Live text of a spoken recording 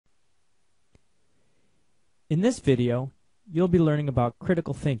In this video, you'll be learning about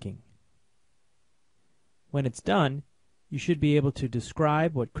critical thinking. When it's done, you should be able to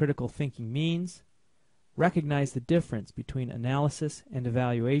describe what critical thinking means, recognize the difference between analysis and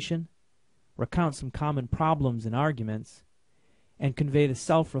evaluation, recount some common problems and arguments, and convey the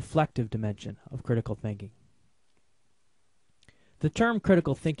self-reflective dimension of critical thinking. The term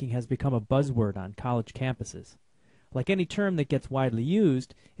critical thinking has become a buzzword on college campuses. Like any term that gets widely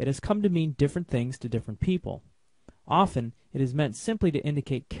used, it has come to mean different things to different people. Often, it is meant simply to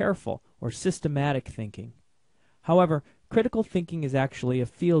indicate careful or systematic thinking. However, critical thinking is actually a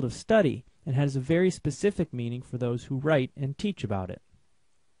field of study and has a very specific meaning for those who write and teach about it.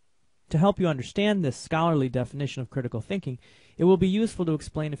 To help you understand this scholarly definition of critical thinking, it will be useful to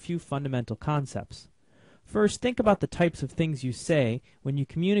explain a few fundamental concepts. First, think about the types of things you say when you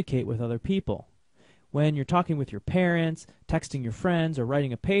communicate with other people. When you're talking with your parents, texting your friends, or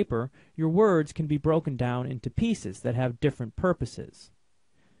writing a paper, your words can be broken down into pieces that have different purposes.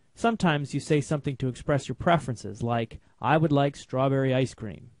 Sometimes you say something to express your preferences, like, "I would like strawberry ice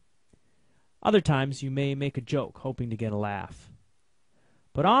cream." Other times you may make a joke, hoping to get a laugh.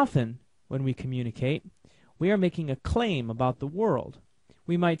 But often, when we communicate, we are making a claim about the world.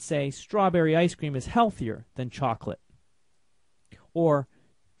 We might say, "Strawberry ice cream is healthier than chocolate." Or,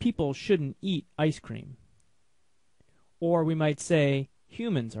 "People shouldn't eat ice cream." Or we might say,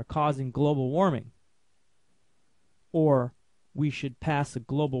 "Humans are causing global warming." Or, "We should pass a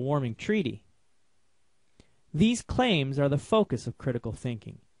global warming treaty." These claims are the focus of critical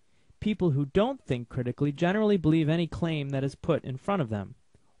thinking. People who don't think critically generally believe any claim that is put in front of them,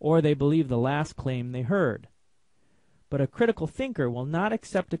 or they believe the last claim they heard. But a critical thinker will not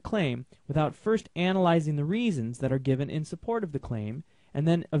accept a claim without first analyzing the reasons that are given in support of the claim, and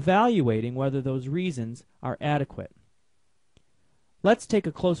then evaluating whether those reasons are adequate. Let's take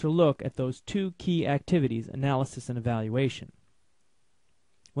a closer look at those two key activities, analysis and evaluation.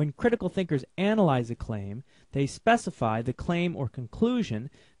 When critical thinkers analyze a claim, they specify the claim or conclusion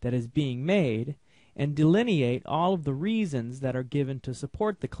that is being made and delineate all of the reasons that are given to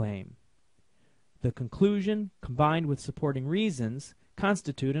support the claim. The conclusion, combined with supporting reasons,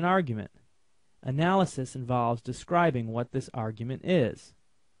 constitute an argument. Analysis involves describing what this argument is.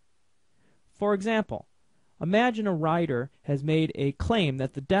 For example, imagine a writer has made a claim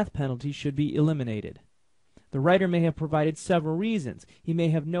that the death penalty should be eliminated. The writer may have provided several reasons. He may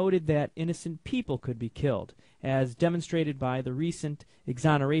have noted that innocent people could be killed, as demonstrated by the recent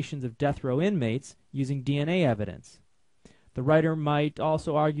exonerations of death row inmates using DNA evidence. The writer might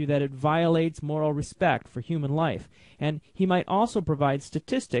also argue that it violates moral respect for human life, and he might also provide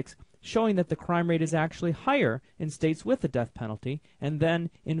statistics showing that the crime rate is actually higher in states with the death penalty, and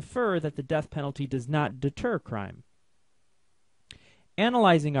then infer that the death penalty does not deter crime.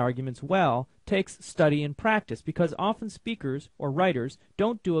 Analyzing arguments well takes study and practice because often speakers or writers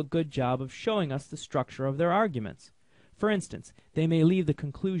don't do a good job of showing us the structure of their arguments. For instance, they may leave the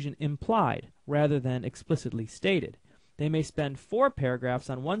conclusion implied rather than explicitly stated. They may spend 4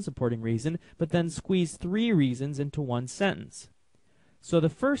 paragraphs on one supporting reason, but then squeeze 3 reasons into one sentence. So the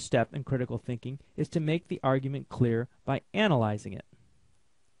first step in critical thinking is to make the argument clear by analyzing it.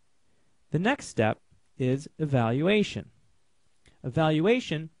 The next step is evaluation.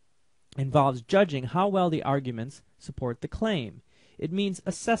 Evaluation involves judging how well the arguments support the claim. It means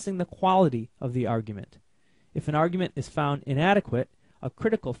assessing the quality of the argument. If an argument is found inadequate, a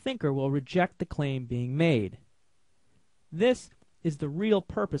critical thinker will reject the claim being made. This is the real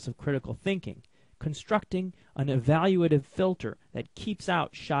purpose of critical thinking, constructing an evaluative filter that keeps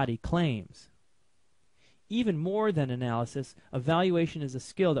out shoddy claims. Even more than analysis, evaluation is a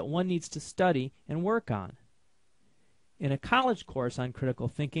skill that one needs to study and work on. In a college course on critical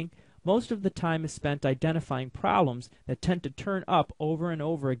thinking, most of the time is spent identifying problems that tend to turn up over and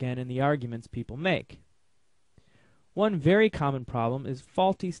over again in the arguments people make. One very common problem is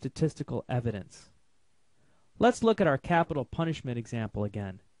faulty statistical evidence. Let's look at our capital punishment example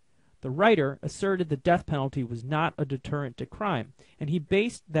again. The writer asserted the death penalty was not a deterrent to crime, and he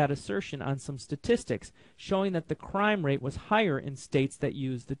based that assertion on some statistics showing that the crime rate was higher in states that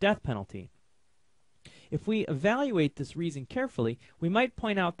used the death penalty. If we evaluate this reason carefully, we might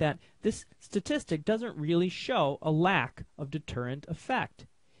point out that this statistic doesn't really show a lack of deterrent effect.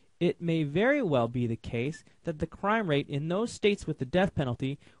 It may very well be the case that the crime rate in those states with the death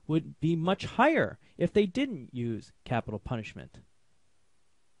penalty would be much higher if they didn't use capital punishment.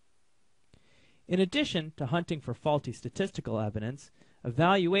 In addition to hunting for faulty statistical evidence,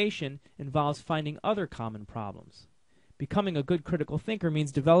 evaluation involves finding other common problems. Becoming a good critical thinker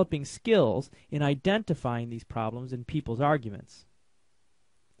means developing skills in identifying these problems in people's arguments.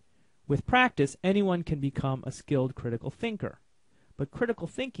 With practice, anyone can become a skilled critical thinker. But critical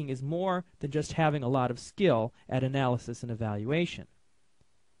thinking is more than just having a lot of skill at analysis and evaluation.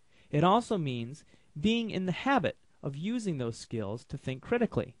 It also means being in the habit of using those skills to think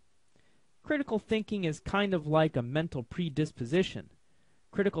critically. Critical thinking is kind of like a mental predisposition.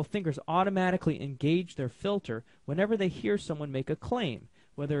 Critical thinkers automatically engage their filter whenever they hear someone make a claim,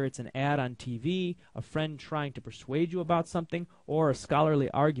 whether it's an ad on TV, a friend trying to persuade you about something, or a scholarly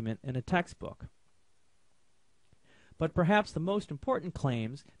argument in a textbook. But perhaps the most important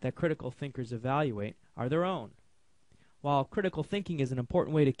claims that critical thinkers evaluate are their own. While critical thinking is an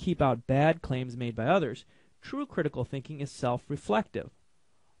important way to keep out bad claims made by others, true critical thinking is self-reflective.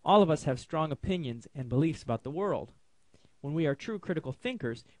 All of us have strong opinions and beliefs about the world. When we are true critical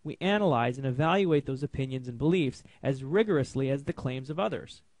thinkers, we analyze and evaluate those opinions and beliefs as rigorously as the claims of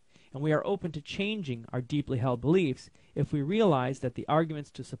others. And we are open to changing our deeply held beliefs if we realize that the arguments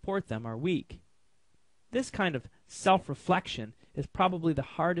to support them are weak. This kind of self-reflection is probably the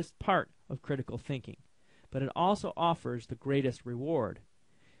hardest part of critical thinking, but it also offers the greatest reward.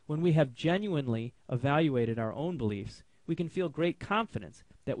 When we have genuinely evaluated our own beliefs, we can feel great confidence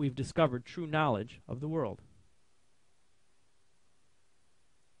that we've discovered true knowledge of the world.